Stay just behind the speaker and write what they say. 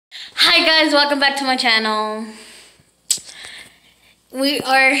guys, welcome back to my channel. We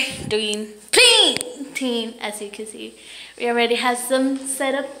are doing painting, as you can see. We already have some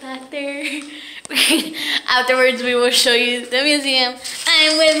set up back there. Afterwards, we will show you the museum.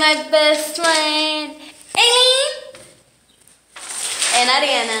 I'm with my best friend, Aileen and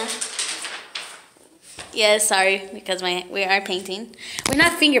Ariana. Yes, sorry, because we are painting. We're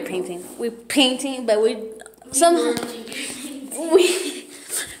not finger painting. We're painting, but we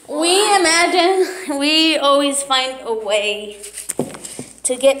imagine we always find a way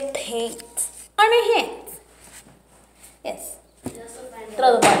to get paint on our hands. Yes.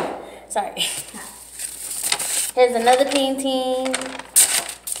 Throw the ball. Sorry. Here's another painting.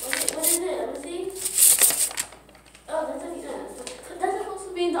 What is it? Let me see. Oh, that's supposed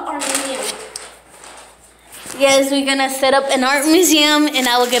to be in the art museum. Yes, we're gonna set up an art museum, and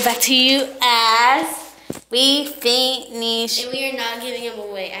I will get back to you as we finish. And we are not giving them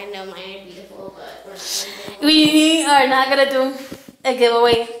away. I know mine are beautiful, but we're not giving them away. We are not gonna do a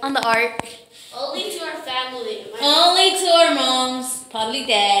giveaway on the art. Only to our family. Only to our moms, probably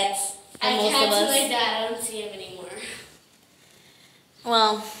dads, and most of I us. can't see my dad. I don't see him anymore.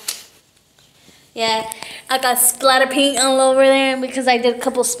 Well, yeah, I got splatter paint all over there because I did a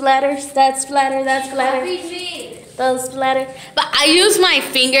couple splatters. That splatter, that splatter, those splatter. But I use my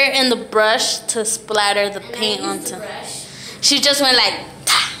finger and the brush to splatter the paint onto. She just went like,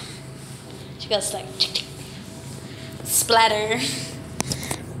 ta. She goes like, tick, tick. Splatter.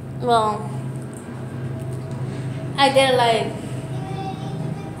 Well, I did like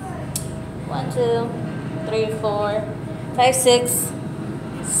 1, 2, 3, 4, 5, 6,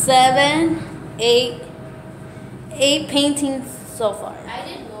 7, 8 paintings so far. I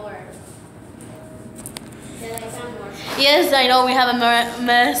did more. Then I found more. Yes, I know we have a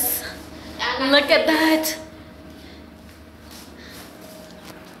mess. Look at that.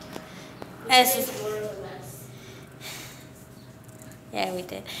 It's more of a mess. Yeah, we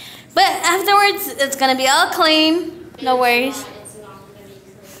did. But afterwards, it's gonna be all clean. No worries. It's not going to be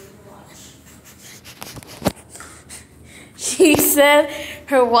clean. Watch. She said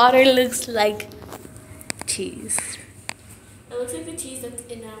her water looks like cheese. It looks like the cheese that's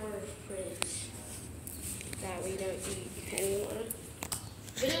in our fridge that we don't eat anymore.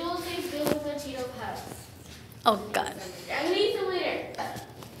 But it will taste good with the Cheeto Puffs. Oh God. I'm gonna eat them later.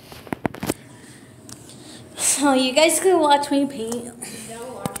 So you guys could watch me paint.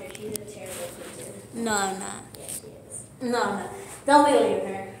 Don't watch her. She's a terrible painter. No, I'm not. Yes, she is. No, I'm not. Don't believe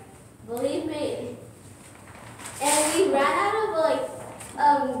her. Believe me. And we ran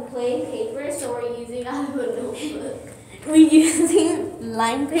out of plain paper, so we're using out of a notebook. We're using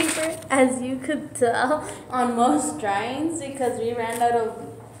lime paper, as you could tell, on most drawings because we ran out of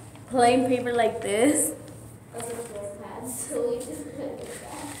plain paper like this. Those are floor pads, so we just put this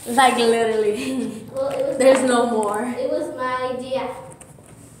back. Like literally. Well, it was There's no more. It was my idea.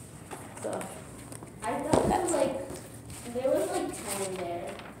 So I thought there was 10 there.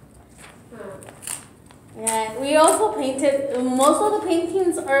 Huh. yeah, we also painted. Most of the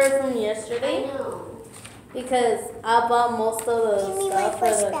paintings are from I yesterday know. because I bought most of the stuff for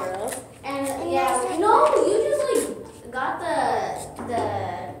the girls. And yeah, no, you just got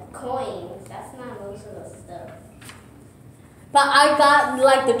the coins. That's not most of the stuff. But I got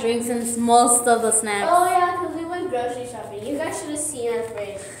like the drinks and most of the snacks. Oh yeah, because we went grocery shopping. You guys should have seen our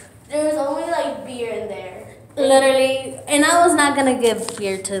fridge. There was only beer in there. Literally, and I was not gonna give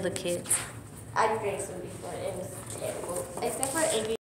beer to the kids. I drank some before. It was terrible. Except for Avery.